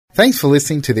Thanks for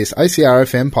listening to this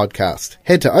OCRFM podcast.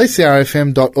 Head to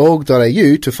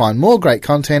ocrfm.org.au to find more great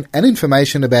content and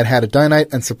information about how to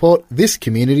donate and support this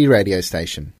community radio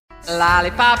station.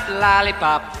 Lollipop,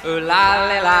 lollipop, ooh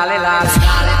lolly, lolly, lolly.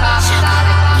 Lollipop,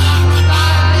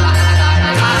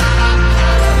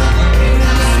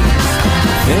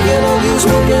 Thinking of you's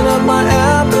working up my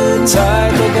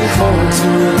appetite. Looking forward to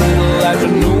a little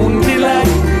afternoon delight.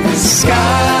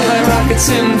 Skyline rockets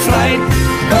in flight.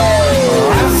 Oh,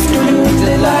 afternoon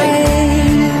delight.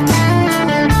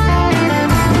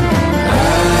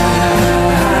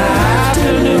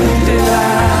 Afternoon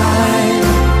delight.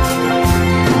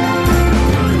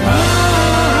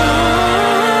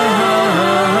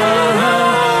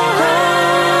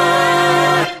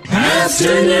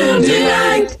 Afternoon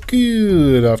delight.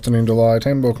 Good afternoon, Delight,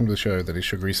 and welcome to the show that is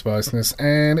Sugary Spiceness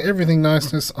and Everything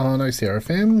Niceness on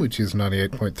OCRFM, which is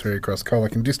 98.3 across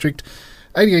Colac District,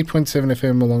 88.7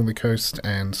 FM along the coast,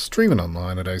 and streaming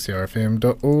online at ocrfm.org.au.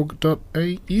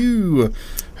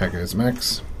 How goes,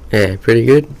 Max? Yeah, pretty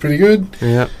good. Pretty good?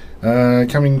 Yeah.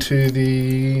 Coming to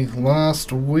the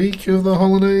last week of the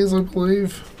holidays, I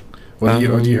believe. Or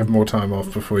do you have more time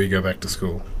off before you go back to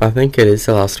school? I think it is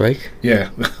the last week.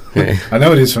 Yeah. I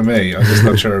know it is for me. I'm just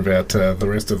not sure about the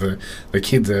rest of the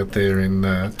kids out there in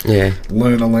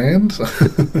Learner Land.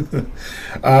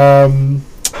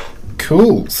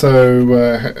 Cool.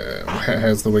 So,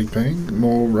 how's the week been?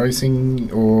 More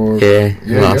racing or... Yeah,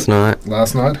 last night.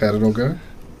 Last night, how did it all go?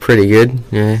 Pretty good,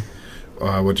 yeah.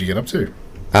 What did you get up to?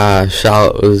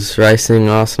 Charlotte was racing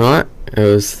last night. It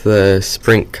was the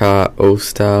Sprint Car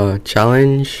All-Star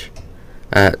Challenge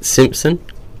at Simpson.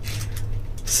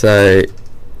 So,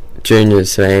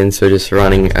 juniors fans were just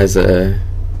running as a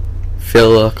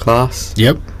filler class.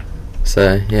 Yep.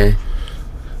 So, yeah.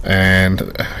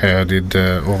 And how did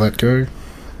all that go?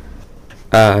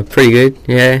 Pretty good,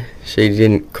 yeah. She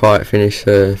didn't quite finish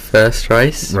her first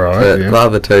race. Right, but the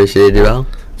other two she did well.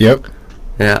 Yep.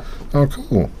 Yeah. Oh,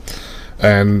 cool.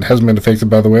 And hasn't been affected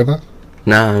by the weather?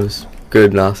 No, it was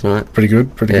good last night. Pretty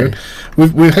good.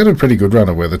 We've had a pretty good run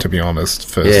of weather, to be honest,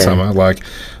 for summer. Like,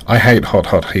 I hate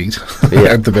hot heat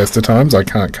at the best of times. I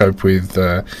can't cope with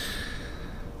the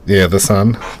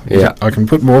sun. Yeah. I can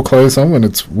put more clothes on when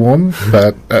it's warm,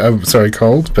 but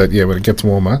cold. But yeah, when it gets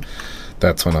warmer,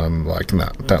 that's when I'm like,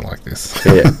 nah, don't like this.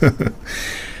 Yeah.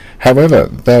 However,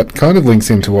 that kind of links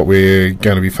into what we're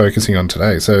going to be focusing on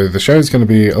today. So the show's going to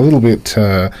be a little bit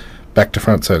back to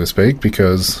front, so to speak,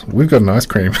 because we've got an ice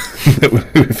cream that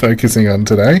we're focusing on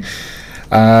today.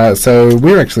 So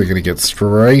we're actually going to get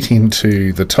straight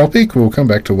into the topic. We'll come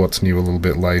back to what's new a little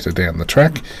bit later down the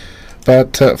track.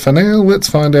 But for now, let's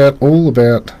find out all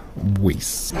about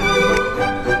Weiss.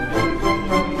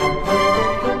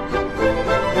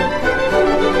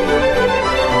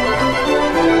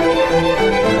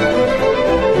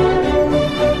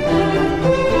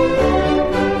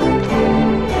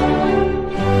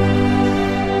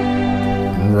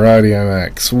 Radio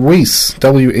Max. Weiss.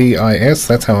 W-E-I-S.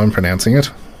 That's how I'm pronouncing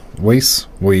it. Weiss.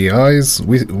 Weiss.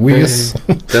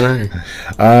 Don't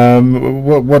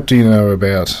know. What do you know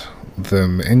about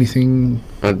them? Anything?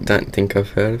 I don't think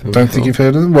I've heard of them. Don't think you've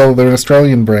heard of them? Well, they're an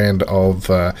Australian brand of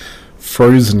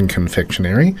frozen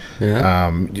confectionery.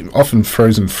 Yeah. Often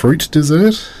frozen fruit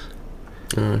dessert.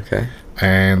 Oh, okay.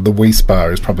 And the Weiss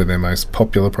bar is probably their most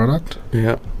popular product.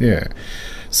 Yeah. Yeah.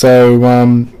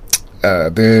 So,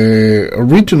 the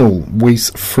original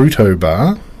Weiss Fruito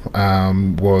bar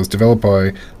was developed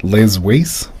by Les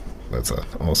Weiss. That's an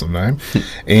awesome name.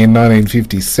 In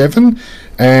 1957,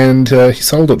 and he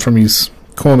sold it from his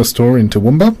corner store in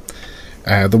Toowoomba.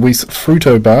 The Weiss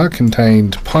Fruito bar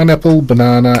contained pineapple,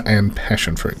 banana, and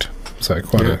passion fruit. So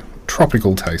quite a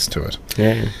tropical taste to it.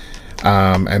 Yeah.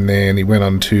 And then he went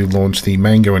on to launch the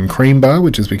Mango and Cream bar,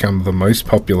 which has become the most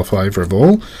popular flavour of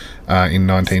all, in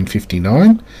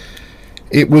 1959.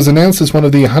 It was announced as one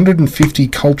of the 150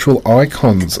 cultural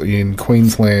icons in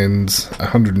Queensland's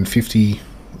 150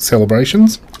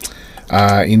 celebrations.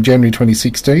 In January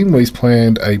 2016, Weiss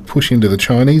planned a push into the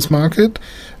Chinese market,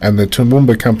 and the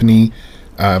Toowoomba company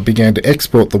began to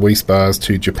export the Weiss bars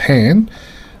to Japan,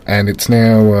 and it's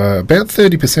now about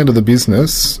 30% of the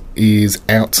business is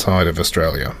outside of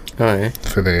Australia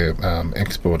for their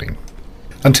exporting.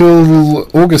 Until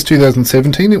August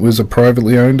 2017, it was a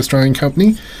privately owned Australian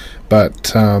company,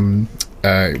 but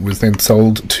it was then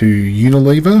sold to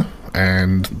Unilever,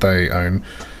 and they own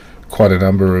quite a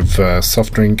number of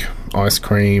soft drink, ice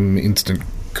cream, instant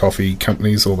coffee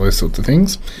companies, all those sorts of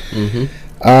things.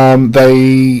 Mm-hmm.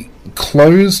 They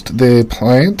closed their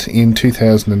plant in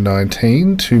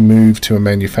 2019 to move to a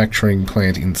manufacturing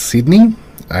plant in Sydney,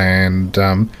 and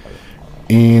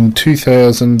in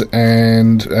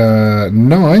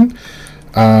 2009,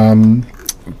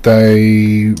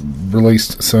 they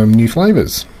released some new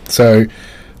flavours. So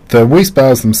the Weiss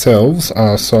bars themselves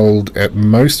are sold at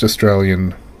most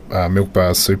Australian milk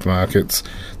bars supermarkets.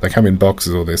 They come in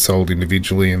boxes or they're sold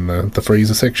individually in the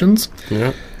freezer sections.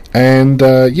 Yeah. And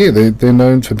they're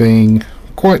known for being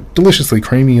quite deliciously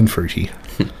creamy and fruity.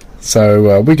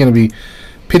 So we're going to be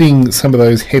pitting some of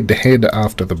those head to head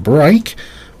after the break.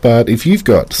 But if you've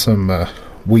got some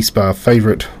Weiss bar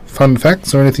favourite fun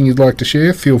facts or anything you'd like to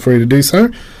share, feel free to do so.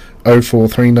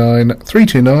 0439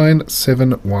 329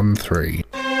 713.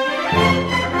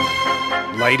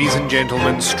 Ladies and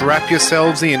gentlemen, strap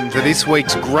yourselves in for this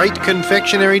week's great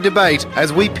confectionery debate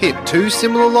as we pit two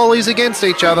similar lollies against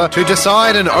each other to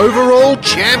decide an overall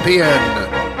champion.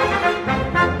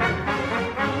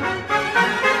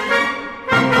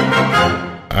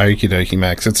 Okie dokie,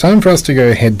 Max. It's time for us to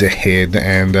go head to head,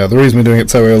 and the reason we're doing it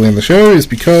so early in the show is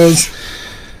because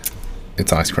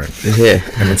it's ice cream. Yeah.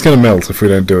 And it's going to melt if we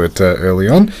don't do it early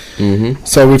on. Mm-hmm.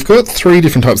 So we've got 3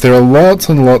 different types. There are lots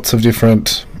and lots of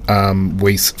different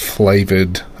Weiss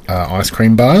flavoured ice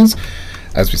cream bars.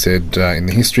 As we said in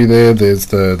the history there's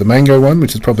the mango one,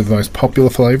 which is probably the most popular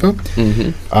flavour.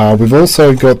 Mm-hmm. We've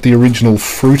also got the original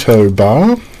Fruito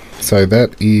bar. So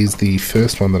that is the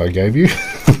first one that I gave you.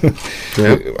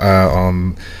 Yep.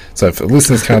 So for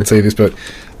listeners can't see this, but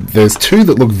there's 2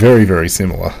 that look very, very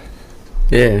similar.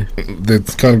 Yeah.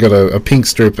 It's kind of got a pink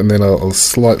strip and then a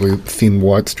slightly thin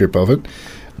white strip of it.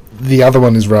 The other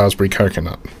one is raspberry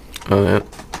coconut. Oh, yeah.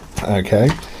 Okay.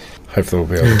 Hopefully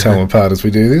we'll be able to tell them apart as we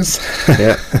do this.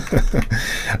 Yeah.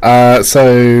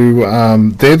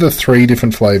 They're the 3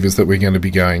 different flavours that we're going to be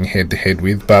going head-to-head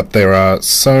with, but there are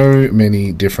so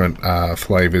many different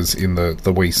flavours in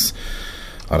the Weiss,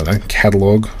 I don't know,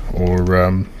 catalogue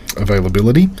or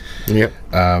availability. Yep.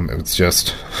 It's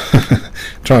just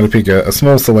trying to pick a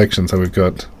small selection so we've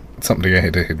got something to go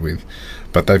head-to-head with.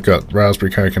 But they've got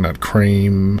raspberry coconut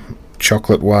cream,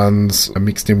 chocolate ones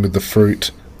mixed in with the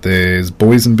fruit. There's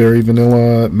boysenberry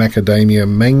vanilla, macadamia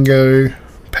mango,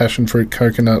 passion fruit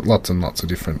coconut, lots and lots of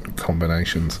different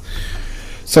combinations.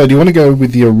 So do you want to go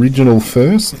with the original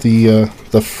first, the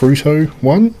Fruito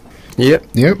one? Yep.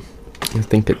 Yep. I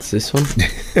think it's this one.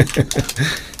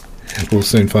 We'll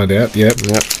soon find out, yep.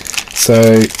 Yep. So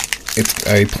it's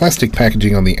a plastic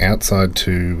packaging on the outside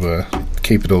to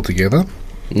keep it all together.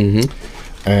 Mm-hmm.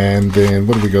 And then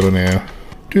what have we got on our...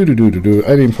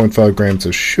 18.5 grams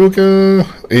of sugar.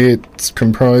 It's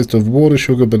comprised of water,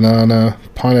 sugar, banana,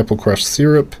 pineapple crushed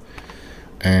syrup,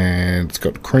 and it's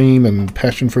got cream and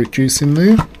passion fruit juice in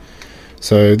there.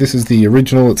 So this is the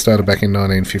original. It started back in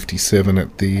 1957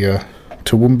 at the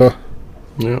Toowoomba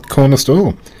corner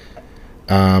store.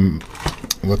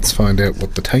 Let's find out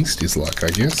what the taste is like, I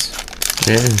guess.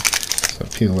 Yeah. So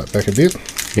peel that back a bit.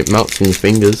 It melts in your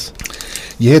fingers.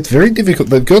 Yeah, it's very difficult.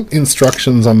 They've got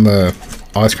instructions on the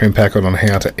ice cream packet on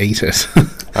how to eat it.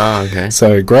 Oh, okay.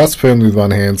 So grasp firmly with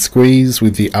one hand, squeeze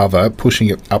with the other, pushing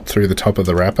it up through the top of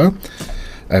the wrapper,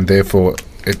 and therefore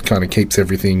it kind of keeps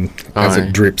everything as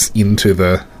it drips into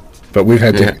the... But we've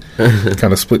had to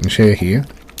kind of split and share here.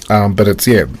 But it's,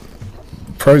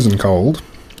 pros and cold.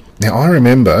 Now, I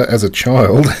remember as a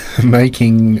child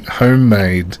making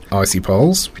homemade icy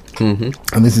poles,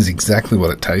 and this is exactly what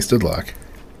it tasted like.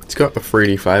 It's got a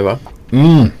fruity flavour.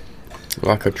 Mm.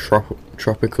 Like a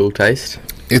tropical taste.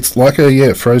 It's like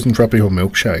a frozen tropical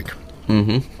milkshake.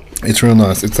 Mm-hmm. It's real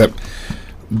nice. It's that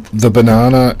the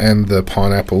banana and the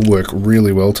pineapple work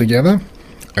really well together,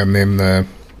 and then the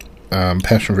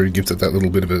passion fruit gives it that little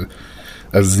bit of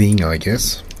a zing, I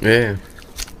guess. Yeah.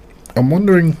 I'm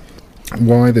wondering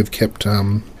why they've kept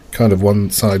kind of one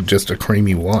side just a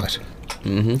creamy white.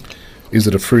 Mm-hmm. Is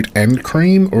it a fruit and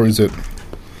cream, or is it...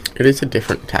 It is a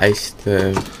different taste,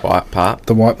 the white part.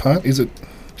 The white part? Is it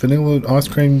vanilla ice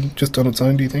cream just on its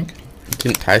own, do you think? It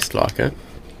didn't taste like it.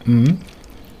 Mm-hmm.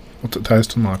 What's it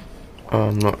tasting like? Oh,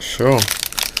 I'm not sure.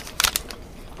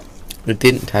 It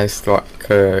didn't taste like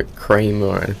cream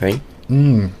or anything.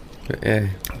 Mm. But yeah.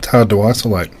 It's hard to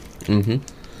isolate. Mm-hmm.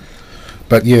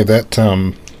 But yeah,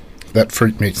 that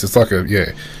fruit mix, it's like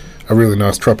a really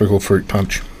nice tropical fruit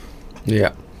punch.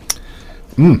 Yeah.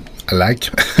 I like.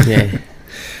 Yeah.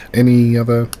 Any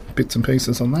other bits and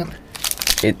pieces on that?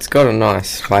 It's got a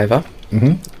nice flavour.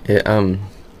 Mm-hmm.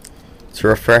 It's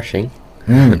refreshing.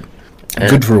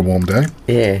 Good for a warm day.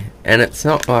 Yeah, and it's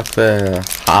not like the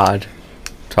hard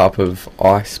type of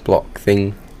ice block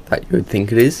thing that you would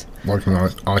think it is. Like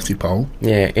an icy pole.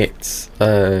 Yeah, it's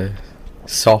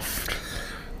soft,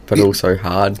 but also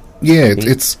hard. Yeah,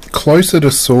 it's closer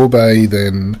to sorbet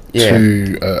than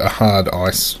to a hard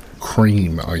ice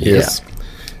cream, I guess.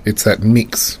 It's that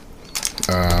mix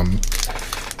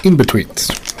in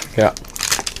betwixt. Yeah.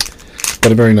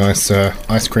 But a very nice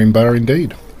ice cream bar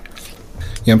indeed.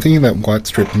 Yeah, I'm thinking that white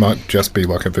strip might just be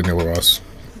like a vanilla ice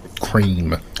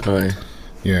cream. Oh, yeah.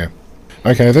 Yeah.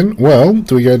 Okay then. Well,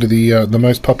 do we go to the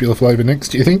most popular flavour next,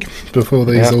 do you think, before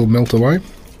these all melt away?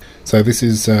 So this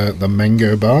is the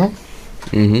mango bar.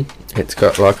 Mm-hmm. It's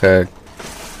got like a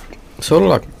sort of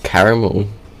like caramel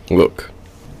look.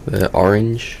 The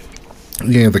orange.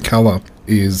 Yeah, the colour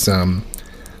is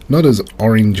not as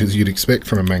orange as you'd expect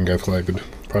from a mango flavoured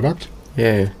product.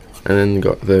 Yeah. And then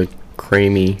got the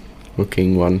creamy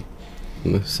looking one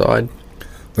on the side.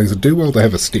 These do well to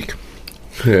have a stick.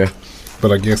 Yeah.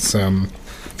 But I guess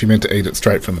if you're meant to eat it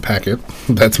straight from the packet,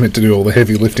 that's meant to do all the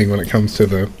heavy lifting when it comes to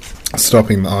the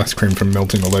stopping the ice cream from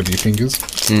melting all over your fingers.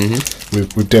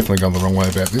 Mm-hmm. We've definitely gone the wrong way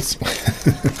about this.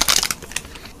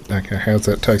 Okay, how's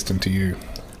that tasting to you?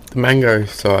 The mango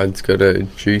side's got a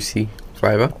juicy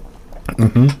flavour.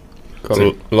 Mm-hmm. Got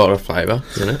a lot of flavour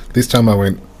in it. This time I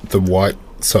went the white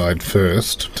side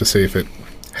first to see if it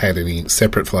had any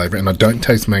separate flavour, and I don't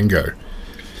taste mango.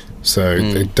 So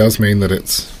it does mean that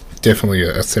it's definitely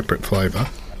a separate flavour.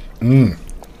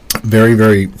 Very,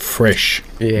 very fresh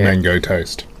mango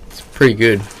taste. It's pretty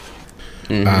good.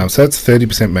 Mm-hmm. So that's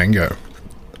 30% mango.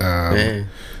 Yeah.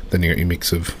 Then you got your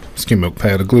mix of skim milk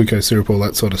powder, glucose syrup, all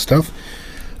that sort of stuff.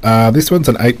 This one's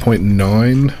an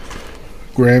 8.9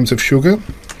 grams of sugar.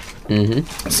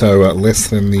 Mm-hmm. So less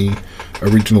than the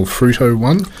original Fruito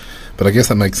one. But I guess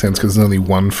that makes sense because there's only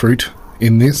one fruit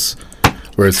in this,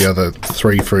 whereas the other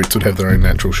 3 fruits would have their own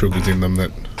natural sugars in them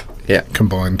that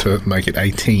combine to make it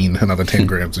 18, another 10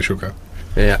 grams of sugar.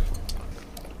 Yeah.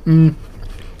 You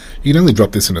can only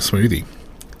drop this in a smoothie.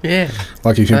 Yeah.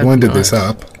 Like if you That's blended nice. this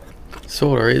up.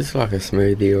 Sort of is like a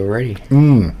smoothie already.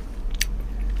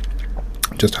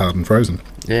 Just hard and frozen.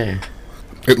 Yeah.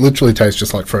 It literally tastes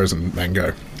just like frozen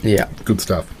mango. Yeah. Good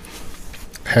stuff.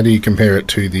 How do you compare it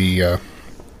to the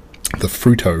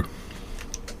Fruito?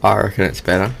 I reckon it's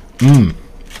better.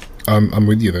 I'm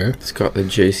with you there. It's got the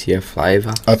juicier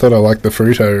flavour. I thought I liked the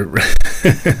Fruito.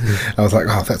 I was like,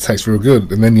 oh, that tastes real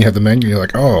good. And then you have the mango, you're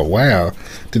like, oh, wow.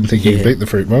 Didn't think you could beat the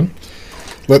fruit one.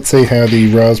 Let's see how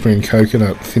the raspberry and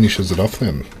coconut finishes it off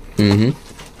then.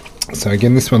 Mm-hmm. So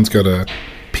again, this one's got a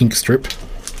pink strip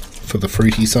for the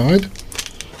fruity side,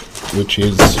 which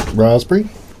is raspberry.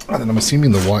 And then I'm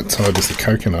assuming the white side is the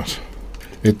coconut.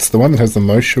 It's the one that has the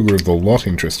most sugar of the lot,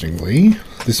 interestingly.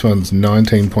 This one's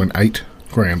 19.8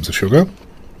 grams of sugar.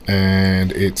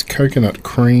 And it's coconut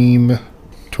cream,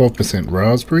 12%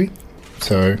 raspberry.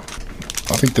 So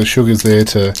I think the sugar's there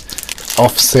to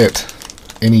offset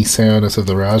any sourness of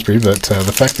the raspberry, but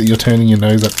the fact that you're turning your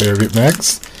nose up there a bit,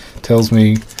 Max, tells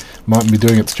me mightn't be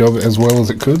doing its job as well as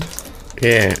it could.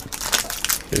 Yeah.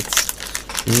 It's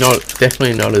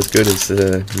definitely not as good as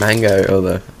the mango or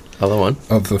the other one.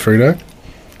 Of the Fruito?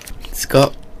 It's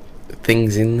got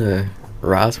things in the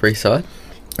raspberry side.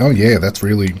 Oh yeah, that's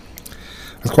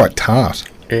quite tart.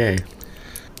 Yeah.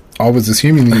 I was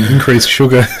assuming the increased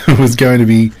sugar was going to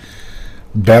be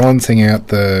balancing out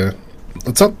the...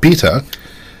 It's not bitter,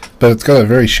 but it's got a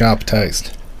very sharp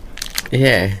taste.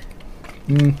 Yeah.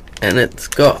 And it's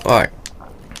got, like,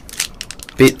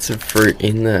 bits of fruit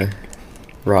in the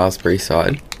raspberry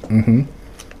side. Mm-hmm.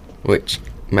 Which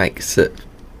makes it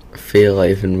feel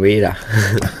even weirder.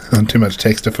 Too much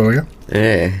texture for you?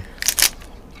 Yeah.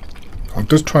 I've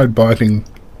just tried biting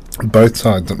both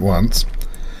sides at once.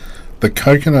 The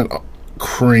coconut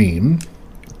cream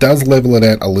does level it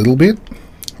out a little bit,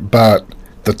 but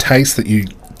the taste that you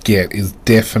get is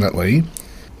definitely,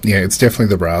 it's definitely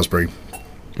the raspberry.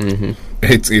 Mm-hmm.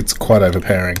 It's quite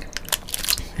overpowering.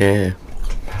 Yeah.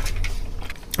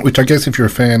 Which I guess if you're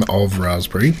a fan of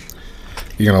raspberry,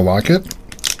 you're going to like it.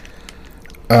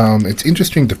 It's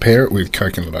interesting to pair it with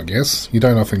coconut, I guess. You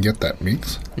don't often get that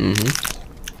mix.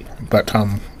 Mm-hmm. But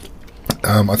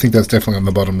I think that's definitely on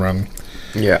the bottom rung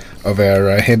of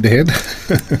our head-to-head.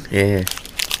 Yeah.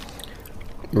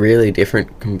 Really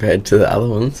different compared to the other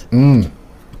ones.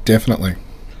 Definitely.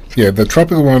 Yeah, the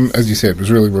tropical one, as you said,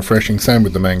 was really refreshing. Same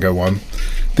with the mango one.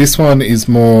 This one is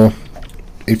more,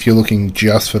 if you're looking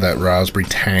just for that raspberry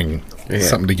tang,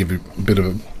 something to give you a bit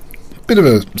of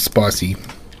a spicy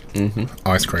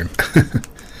ice cream.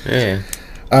 Yeah.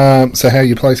 So how are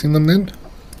you placing them then?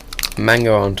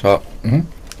 Mango on top. Mm-hmm.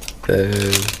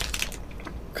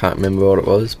 Can't remember what it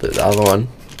was, but the other one,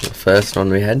 the first one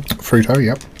we had. Fruito,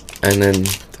 yep. And then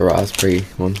the raspberry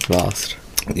one last.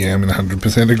 Yeah, I'm in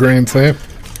 100% agreement there.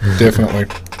 Definitely.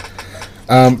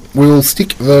 We'll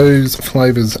stick those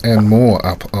flavours and more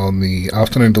up on the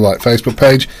Afternoon Delight Facebook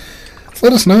page.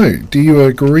 let us know. Do you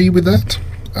agree with that?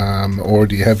 Or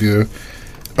do you have your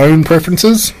own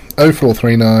preferences?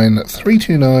 0439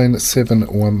 329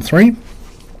 713.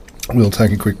 We'll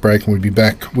take a quick break and we'll be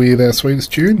back with our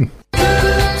sweetest tune.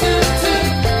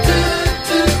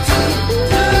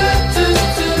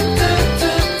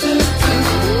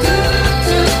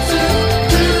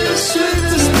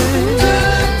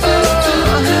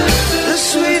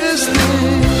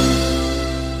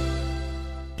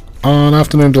 On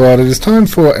Afternoon Delight, it is time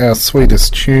for our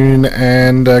sweetest tune,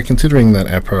 and considering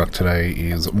that our product today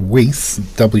is Weiss,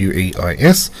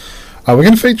 W-E-I-S, we're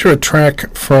going to feature a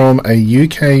track from a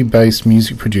UK-based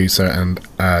music producer and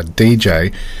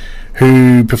DJ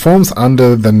who performs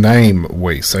under the name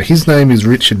Weiss. So his name is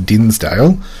Richard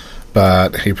Dinsdale,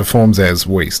 but he performs as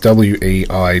Weiss,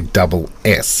 W-E-I-S-S.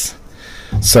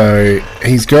 So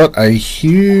he's got a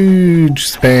huge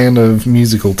span of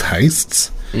musical tastes.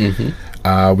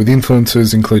 With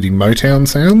influences including Motown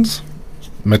sounds,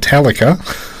 Metallica,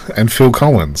 and Phil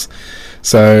Collins.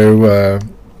 So,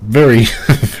 very,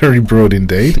 very broad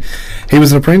indeed. He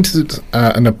was an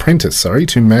apprentice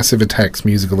to Massive Attack's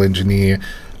musical engineer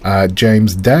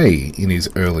James Day in his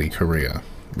early career,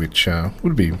 which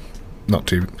would be not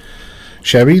too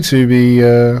shabby to be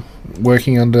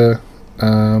working under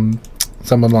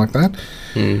someone like that.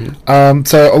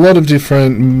 So a lot of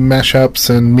different mashups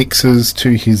and mixes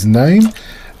to his name,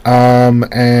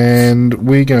 and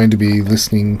we're going to be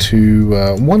listening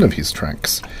to one of his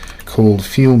tracks called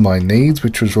Feel My Needs,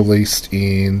 which was released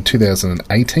in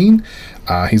 2018.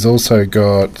 He's also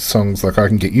got songs like I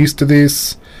Can Get Used to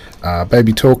This,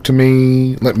 Baby Talk to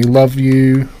Me, Let Me Love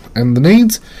You, and The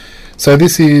Needs. So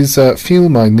this is Feel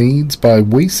My Needs by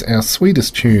Weiss, our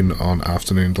sweetest tune on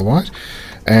Afternoon Delight.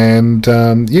 And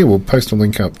we'll post a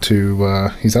link up to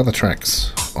his other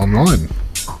tracks online.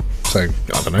 So,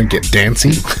 I don't know, get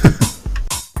dancey.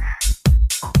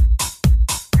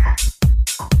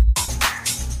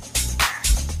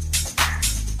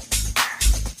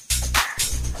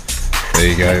 There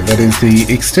you go. That is the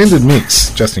extended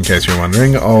mix, just in case you're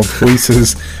wondering, of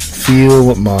Weiss's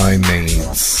Feel My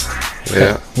Needs.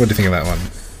 Yeah. What do you think of that one?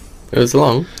 It was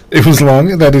long. It was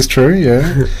long, that is true,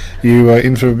 yeah. You were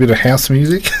in for a bit of house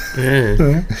music.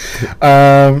 Yeah.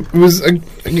 It was a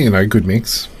good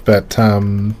mix, but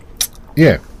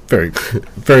very,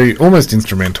 very almost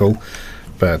instrumental,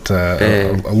 but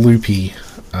a loopy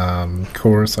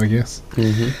chorus, I guess.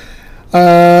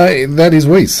 That is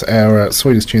Weiss, our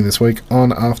sweetest tune this week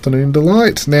on Afternoon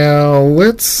Delight. Now,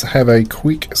 let's have a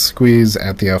quick squiz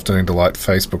at the Afternoon Delight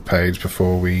Facebook page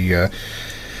before we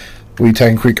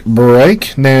take a quick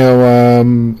break. Now,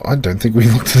 I don't think we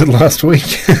looked at it last week.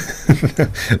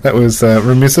 That was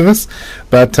remiss of us.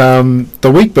 But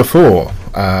the week before,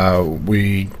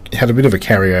 we had a bit of a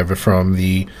carryover from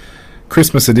the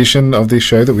Christmas edition of this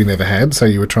show that we never had. So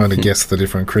you were trying to guess the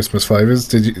different Christmas flavours.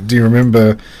 Do you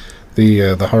remember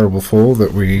the horrible four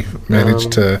that we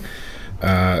managed to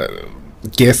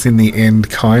guess in the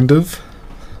end, kind of?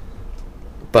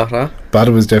 Butter.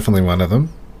 Butter was definitely one of them.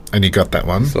 And you got that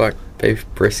one. It's like beef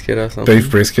brisket or something. Beef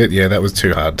brisket, yeah, that was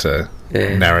too hard to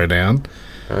narrow down.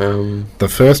 The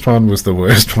first one was the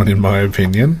worst one in my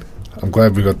opinion. I'm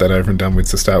glad we got that over and done with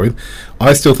to start with.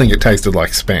 I still think it tasted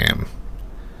like Spam.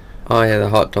 Oh yeah, the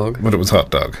hot dog. But it was hot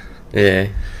dog. Yeah.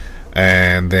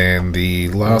 And then the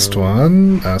last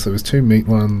one, so it was two meat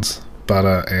ones,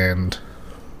 butter and...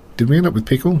 Did we end up with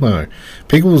pickle? No.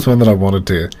 Pickle was one that I wanted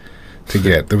to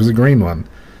get. There was a green one.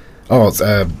 Oh, it's...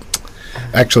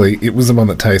 Actually, it was the one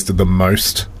that tasted the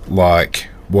most like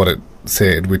what it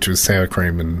said, which was sour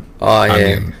cream and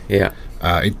onion. Yeah.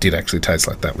 It did actually taste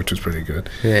like that, which was pretty good.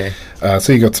 Yeah.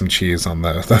 So you got some cheers on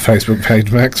the Facebook page,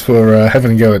 Max, for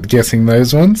having a go at guessing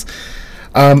those ones.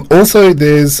 Also,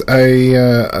 there's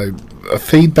a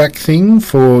feedback thing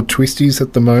for Twisties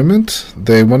at the moment.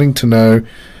 They're wanting to know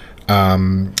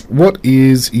what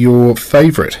is your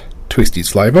favourite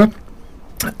Twisties flavour,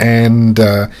 and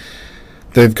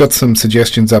they've got some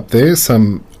suggestions up there,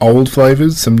 some old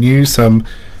flavours, some new, some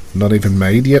not even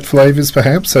made yet flavours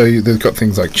perhaps. So they've got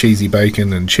things like cheesy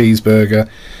bacon and cheeseburger,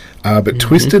 but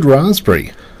twisted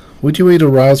raspberry. Would you eat a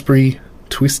raspberry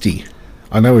twisty?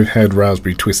 I know we've had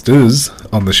raspberry twisters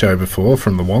on the show before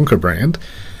from the Wonka brand,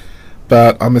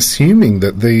 but I'm assuming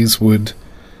that these would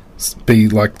be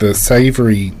like the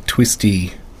savoury,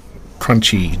 twisty,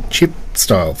 crunchy chip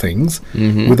style things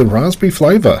with a raspberry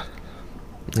flavour.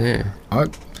 Yeah. I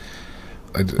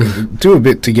do a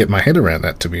bit to get my head around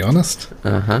that, to be honest.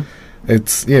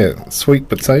 It's, sweet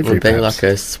but savoury. Would be like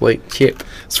a sweet chip.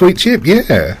 Sweet chip,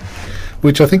 yeah.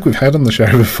 which I think we've had on the show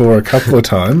before a couple of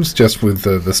times, just with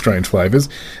the strange flavours.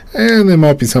 And there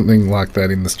might be something like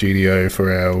that in the studio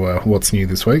for our What's New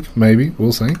this week. Maybe.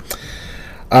 We'll see.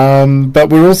 But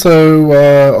we're also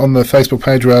on the Facebook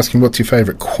page, we're asking what's your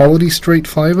favourite quality street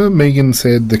flavour. Megan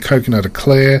said the coconut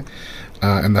eclair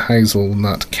and the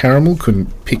hazelnut caramel.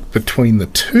 Couldn't pick between the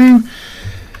two.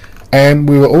 And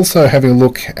we were also having a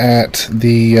look at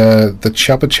the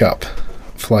Chupa Chup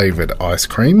flavoured ice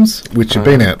creams, which have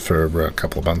been out for a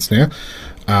couple of months now.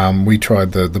 We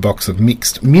tried the box of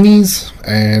mixed minis,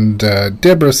 and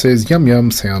Deborah says, yum yum,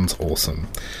 sounds awesome.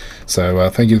 So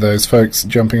thank you to those folks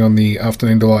jumping on the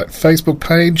Afternoon Delight Facebook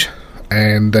page.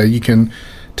 And you can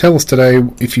tell us today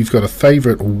if you've got a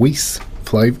favourite Weiss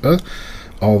flavour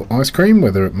of ice cream,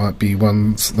 whether it might be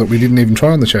ones that we didn't even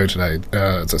try on the show today.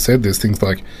 As I said, there's things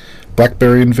like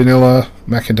blackberry and vanilla,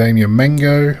 macadamia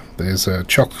mango, there's a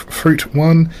choc fruit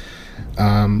one.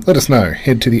 Let us know.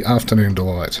 Head to the Afternoon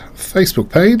Delight Facebook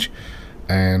page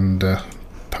and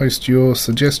post your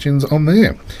suggestions on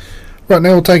there. Right,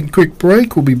 now we'll take a quick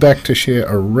break. We'll be back to share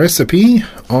a recipe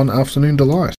on Afternoon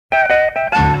Delight.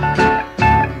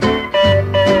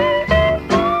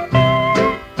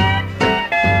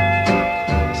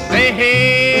 Say,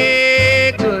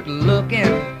 hey, good looking,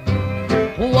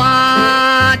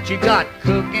 what you got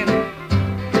cooking?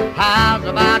 How's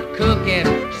about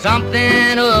cooking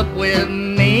something up with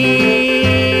me?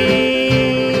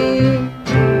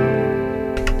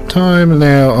 Time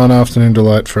now on Afternoon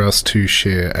Delight for us to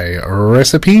share a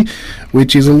recipe,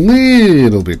 which is a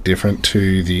little bit different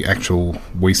to the actual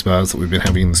Weiss bars that we've been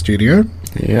having in the studio.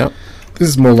 Yep. This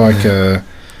is more like a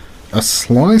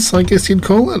slice, I guess you'd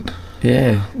call it.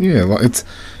 Yeah. Yeah, like it's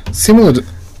similar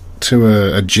to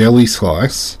a jelly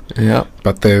slice, Yep.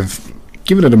 but they've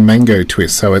given it a mango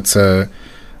twist, so it's a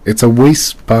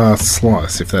Weiss bar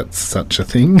slice, if that's such a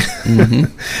thing.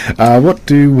 Mm-hmm. What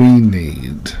do we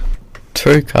need?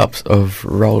 2 cups of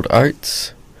rolled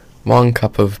oats, 1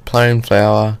 cup of plain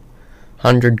flour,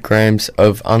 100 grams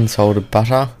of unsalted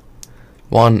butter,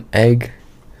 1 egg,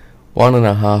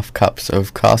 1.5 cups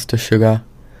of caster sugar,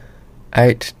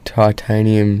 8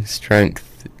 titanium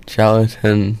strength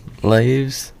gelatin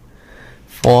leaves,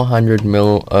 400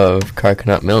 ml of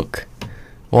coconut milk,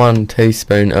 1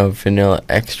 teaspoon of vanilla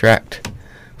extract,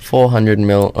 400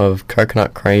 ml of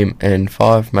coconut cream, and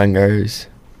 5 mangoes.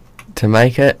 To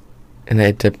make it, you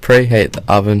need to preheat the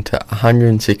oven to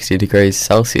 160 degrees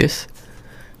Celsius.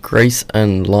 Grease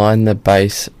and line the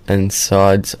base and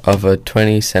sides of a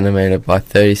 20 centimeter by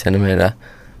 30 centimeter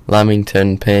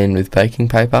Lamington pan with baking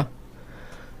paper.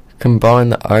 Combine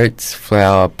the oats,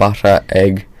 flour, butter,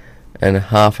 egg, and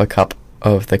half a cup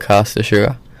of the caster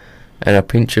sugar and a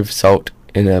pinch of salt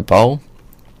in a bowl.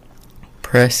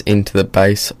 Press into the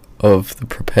base of the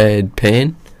prepared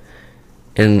pan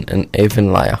in an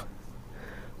even layer.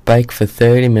 Bake for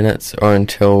 30 minutes or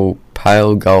until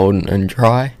pale golden and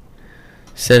dry.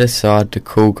 Set aside to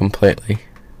cool completely.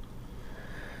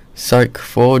 Soak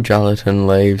 4 gelatin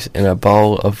leaves in a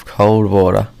bowl of cold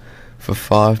water for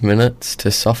 5 minutes to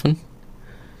soften.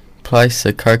 Place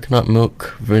the coconut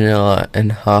milk, vanilla,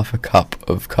 and half a cup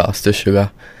of caster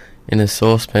sugar in a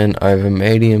saucepan over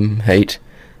medium heat,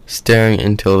 stirring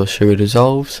until the sugar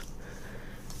dissolves.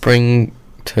 Bring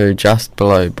to just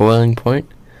below boiling point,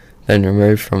 then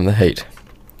remove from the heat.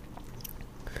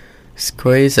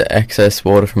 Squeeze the excess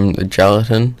water from the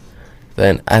gelatin,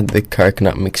 then add the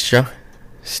coconut mixture,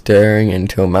 stirring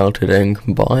until melted and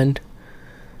combined.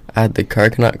 Add the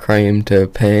coconut cream to a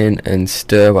pan and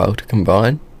stir well to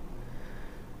combine.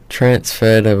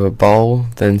 Transfer to a bowl,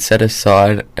 then set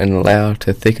aside and allow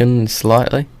to thicken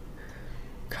slightly.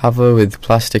 Cover with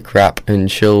plastic wrap and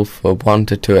chill for 1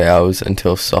 to 2 hours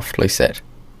until softly set.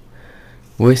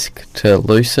 Whisk to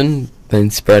loosen, then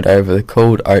spread over the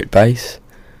cooled oat base.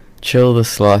 Chill the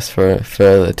slice for a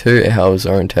further 2 hours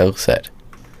or until set.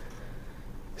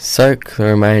 Soak the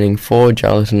remaining 4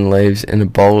 gelatin leaves in a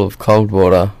bowl of cold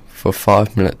water for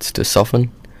 5 minutes to soften.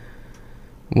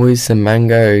 Whiz the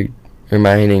mango,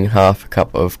 remaining half a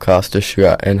cup of caster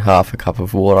sugar and half a cup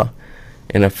of water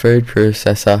in a food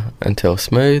processor until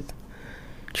smooth.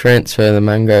 Transfer the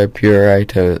mango puree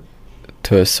to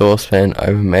a saucepan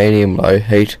over medium-low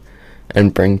heat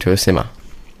and bring to a simmer.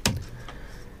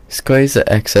 Squeeze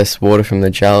the excess water from the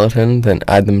gelatin, then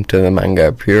add them to the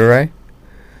mango puree.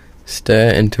 Stir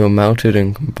until melted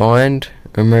and combined,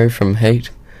 remove from heat,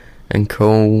 and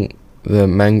cool the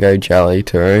mango jelly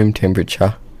to room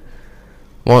temperature.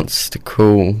 Once to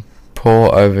cool,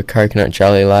 pour over coconut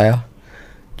jelly layer.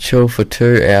 Chill for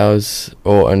 2 hours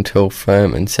or until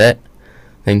firm and set,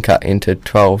 then cut into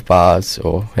 12 bars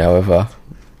or however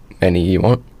many you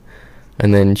want,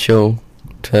 and then chill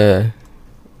to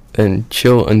then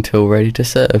chill until ready to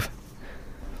serve.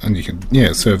 And you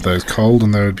can, serve those cold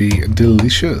and they would be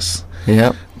delicious.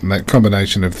 Yep. And that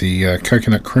combination of the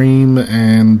coconut cream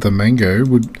and the mango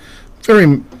would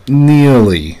very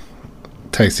nearly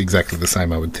taste exactly the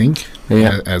same, I would think,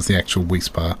 as the actual Weiss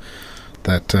bar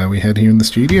that we had here in the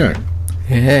studio.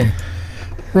 Yeah.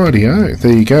 Rightio,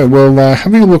 there you go. Well,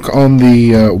 having a look on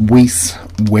the Weiss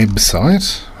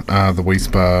website, the Weiss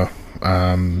bar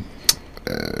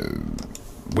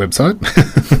website.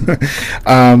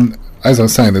 As I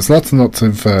was saying, there's lots and lots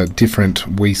of different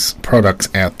Weiss products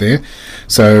out there.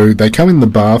 So they come in the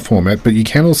bar format, but you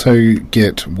can also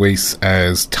get Weiss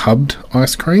as tubbed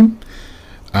ice cream.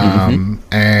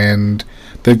 And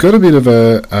they've got a bit of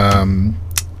a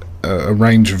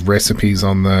range of recipes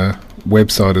on the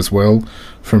website as well,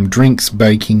 from drinks,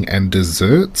 baking and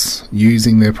desserts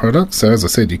using their products. So as I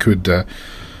said, you could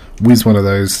whiz one of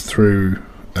those through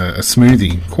a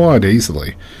smoothie quite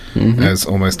easily as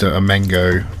almost a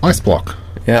mango ice block.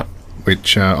 Yeah.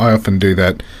 Which I often do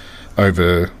that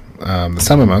over the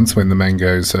summer months when the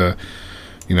mangoes are,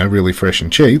 really fresh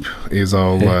and cheap, is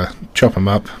I'll chop them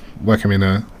up, whack them in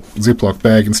a Ziploc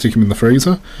bag and stick them in the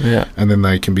freezer. Yeah. And then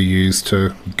they can be used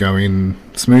to go in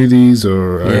smoothies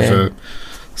or over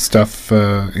stuff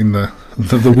in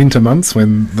the winter months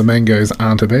when the mangoes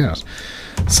aren't about.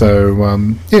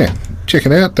 So, check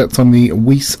it out. That's on the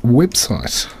Weiss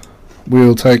website.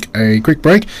 We'll take a quick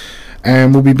break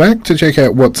and we'll be back to check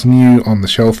out what's new on the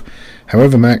shelf.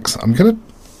 However, Max,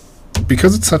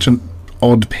 because it's such an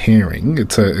odd pairing,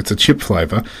 it's a chip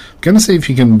flavour, I'm going to see if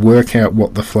you can work out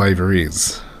what the flavour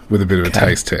is with a bit of a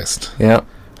taste test. Yeah.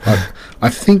 I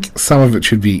think some of it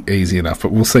should be easy enough,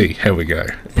 but we'll see how we go.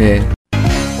 Yeah.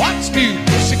 What's new,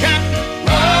 pussycat?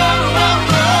 Whoa, whoa,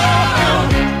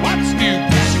 whoa. What's new,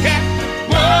 pussycat?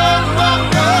 Whoa,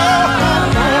 whoa,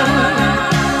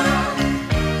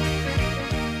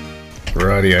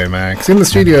 whoa. Rightio, Max. In the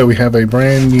studio, we have a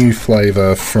brand new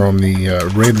flavour from the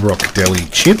Red Rock Deli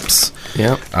chips.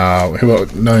 Yeah. Who are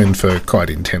known for quite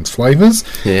intense flavours.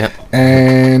 Yeah.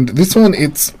 And this one,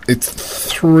 it's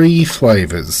 3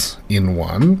 flavours in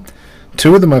one.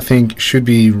 2 of them, I think, should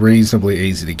be reasonably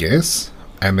easy to guess,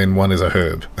 and then 1 is a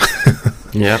herb.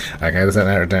 Yeah. Okay, does that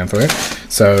narrow it down for you?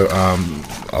 So,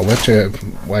 I'll let you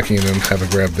whack in and have a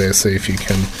grab there, see if you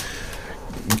can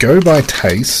go by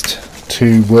taste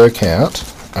to work out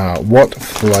what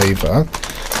flavour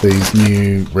these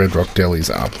new Red Rock Delis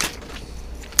are.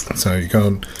 So you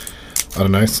can, I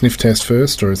don't know, sniff test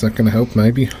first, or is that going to help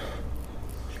maybe?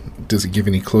 Does it give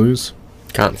any clues?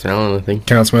 Can't smell anything.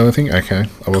 Can't smell anything? Okay.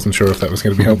 I wasn't sure if that was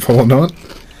going to be helpful or not.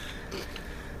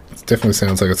 It definitely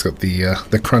sounds like it's got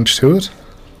the crunch to it.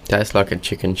 Tastes like a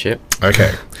chicken chip.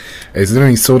 Okay. Is there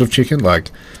any sort of chicken? Like,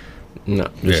 No,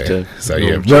 just a So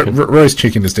normal chicken. roast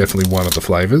chicken is definitely one of the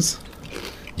flavours.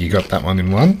 You got that one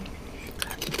in one.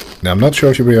 Now, I'm not sure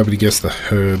if you'll be able to guess the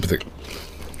herb that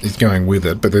is going with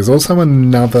it, but there's also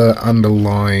another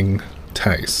underlying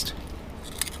taste.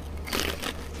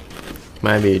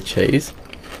 Maybe a cheese.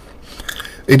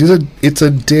 It's a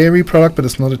dairy product, but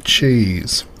it's not a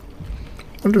cheese.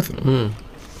 I wonder if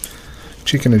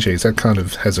chicken and cheese, that kind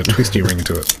of has a twisty ring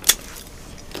to it.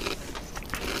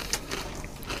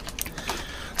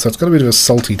 So it's got a bit of a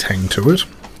salty tang to it.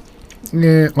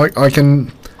 Yeah, like I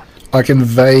can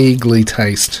vaguely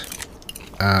taste.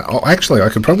 Actually, I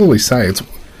could probably say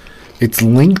it's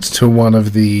linked to one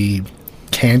of the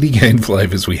candy cane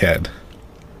flavors we had.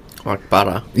 Like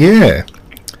butter. Yeah.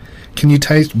 Can you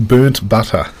taste burnt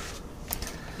butter?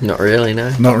 Not really,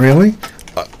 no. Not really.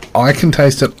 I can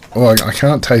taste it. Well, I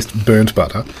can't taste burnt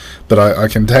butter, but I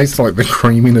can taste like the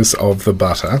creaminess of the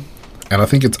butter, and I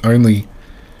think it's only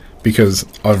because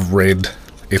I've read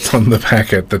it's on the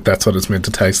packet that that's what it's meant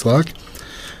to taste like.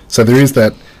 So there is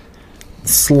that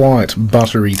slight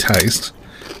buttery taste.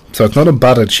 So it's not a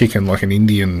butter chicken like an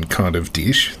Indian kind of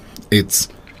dish. It's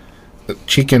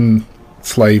chicken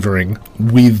flavouring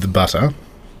with butter.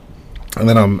 And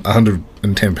then I'm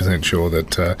 110% sure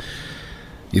that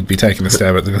you'd be taking a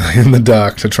stab at in the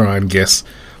dark to try and guess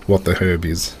what the herb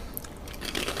is.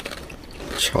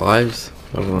 Chives?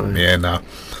 I don't know. Yeah, no.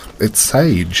 It's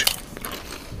sage.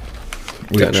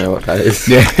 Don't know what that is.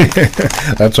 Yeah,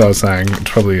 that's what I was saying. It's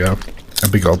probably a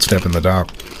big old step in the dark.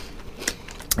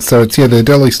 So it's, the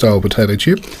deli-style potato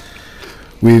chip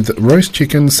with roast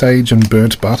chicken, sage and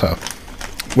burnt butter.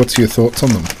 What's your thoughts on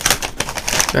them?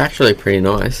 They're actually pretty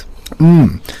nice.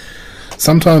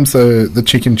 Sometimes the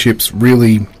chicken chips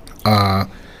really are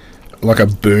like a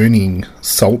burning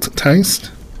salt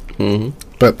taste.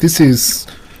 But this is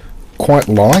quite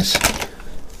light.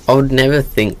 I would never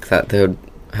think that they would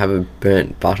have a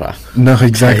burnt butter. No,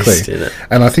 exactly. Taste in it.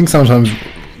 And I think sometimes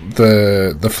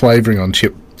the flavouring on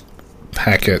chip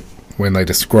packet, when they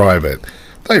describe it,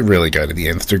 they really go to the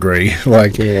nth degree.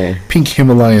 Like Yeah. pink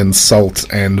Himalayan salt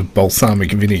and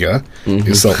balsamic vinegar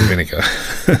is salt and vinegar.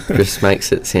 Just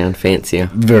makes it sound fancier.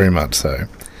 Very much so.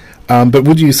 But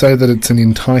would you say that it's an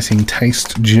enticing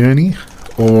taste journey?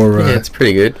 Or Yeah, it's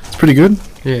pretty good. it's pretty good?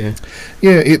 Yeah.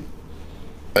 Yeah,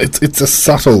 it's a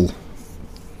subtle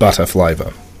butter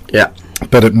flavour, Yeah.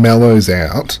 but it mellows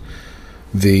out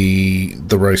the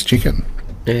roast chicken.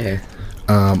 Yeah.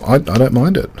 I don't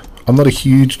mind it. I'm not a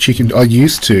huge chicken... I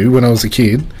used to, when I was a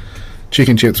kid,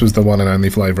 chicken chips was the one and only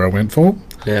flavour I went for.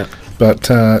 Yeah. But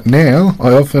now,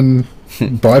 I often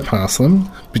bypass them,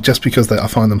 but just because I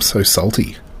find them so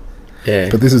salty. Yeah.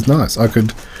 But this is nice. I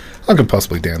could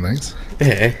possibly down these.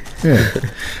 Yeah. Yeah.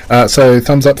 So,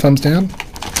 thumbs up, thumbs down?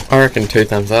 I reckon 2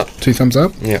 thumbs up. 2 thumbs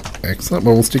up? Yeah. Excellent.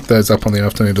 Well, we'll stick those up on the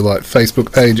Afternoon Delight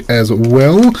Facebook page as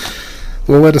well.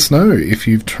 Well, let us know if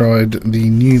you've tried the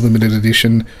new limited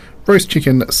edition roast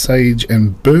chicken, sage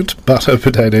and burnt butter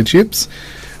potato chips,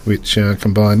 which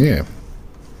combine,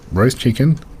 roast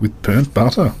chicken with burnt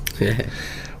butter. Yeah.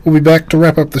 We'll be back to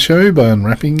wrap up the show by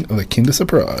unwrapping the Kinder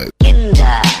Surprise.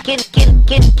 Kinder,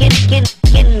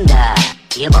 Kinder,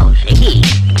 you won't see.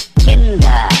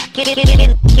 Kinder, Kinder,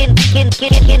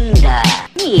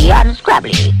 me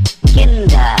unscrabbly.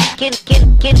 Kinder,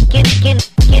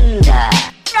 Kinder,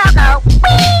 Choco,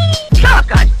 wee,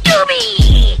 Choco,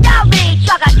 Dooby, Dooby,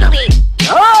 Choco, Dooby,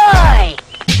 oi!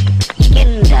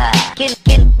 Kinder,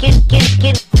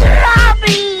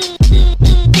 Robbie,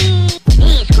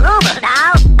 he's grooving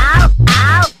now,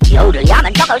 ow, yodel, yum,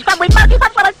 and Choco, scrub with monkey,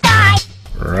 what's gonna die?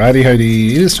 Righty ho, it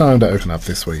is time to open up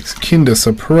this week's Kinder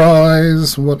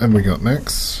Surprise. What have we got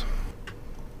next?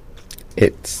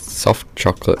 It's soft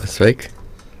chocolate this week.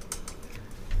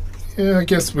 Yeah, I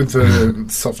guess with the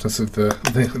softness of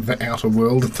the outer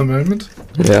world at the moment.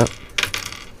 Yeah.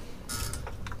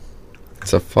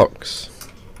 It's a fox.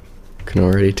 Can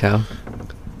already tell.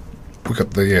 We've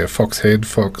got the fox head,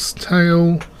 fox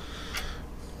tail.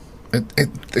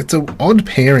 It's an odd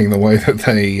pairing the way that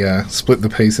they split the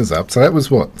pieces up. So that was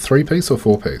what, 3-piece or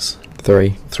 4-piece?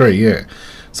 3. 3, yeah.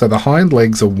 So the hind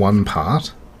legs are one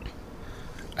part,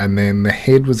 and then the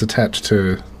head was attached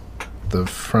to the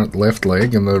front left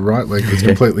leg, and the right leg was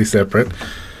completely separate.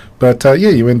 But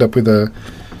you end up with a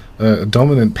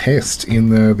dominant pest in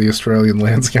the Australian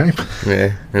landscape.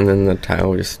 Yeah, and then the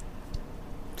tail just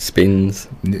spins.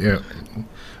 Yeah,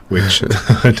 which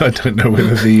I don't know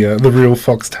whether the real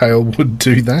foxtail would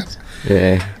do that.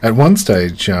 Yeah. At one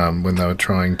stage, when they were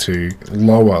trying to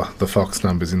lower the fox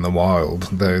numbers in the wild,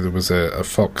 there was a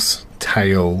fox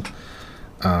tail.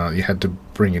 You had to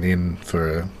bring it in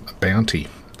for a bounty,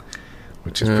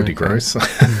 which is pretty gross.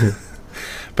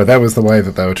 But that was the way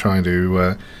that they were trying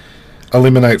to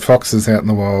eliminate foxes out in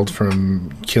the wild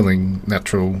from killing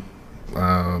natural,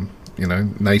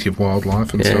 native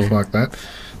wildlife and stuff like that.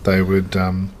 They would,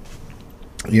 knock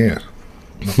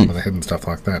them on the head and stuff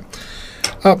like that.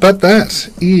 But that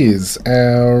is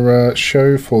our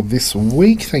show for this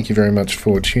week. Thank you very much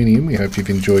for tuning in. We hope you've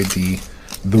enjoyed the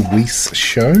Weiss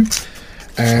show.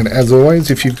 And as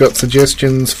always, if you've got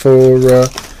suggestions for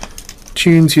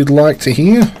tunes you'd like to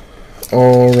hear,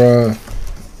 or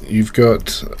you've got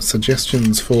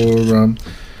suggestions for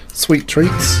sweet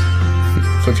treats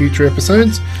for future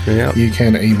episodes, you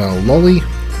can email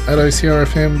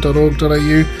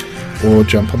lolly@ocrfm.org.au or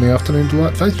jump on the Afternoon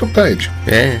Delight Facebook page.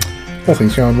 Yeah. All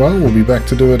things going well, we'll be back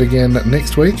to do it again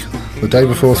next week, the day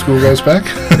before school goes back.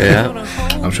 Yeah.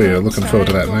 I'm sure you're looking forward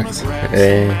to that, Max.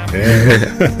 Yeah.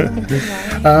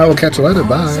 We'll catch you later.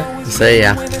 Bye. See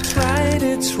ya. When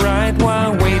it's right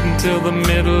while waiting till the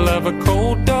middle of a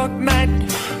cold dark night,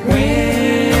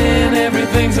 when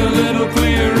everything's a little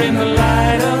clearer in the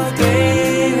light of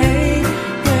day.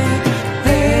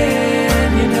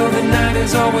 Then you know the night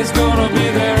is always gonna be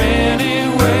there anyway.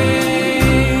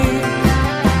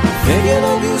 Thinking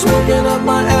of you's working up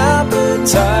my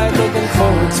appetite, looking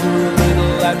forward to a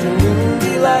little afternoon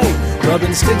delight.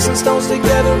 Rubbing sticks and stones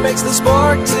together makes the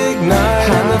sparks ignite,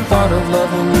 and the thought of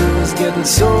loving you is getting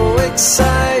so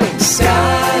exciting.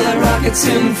 Sky rockets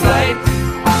in flight,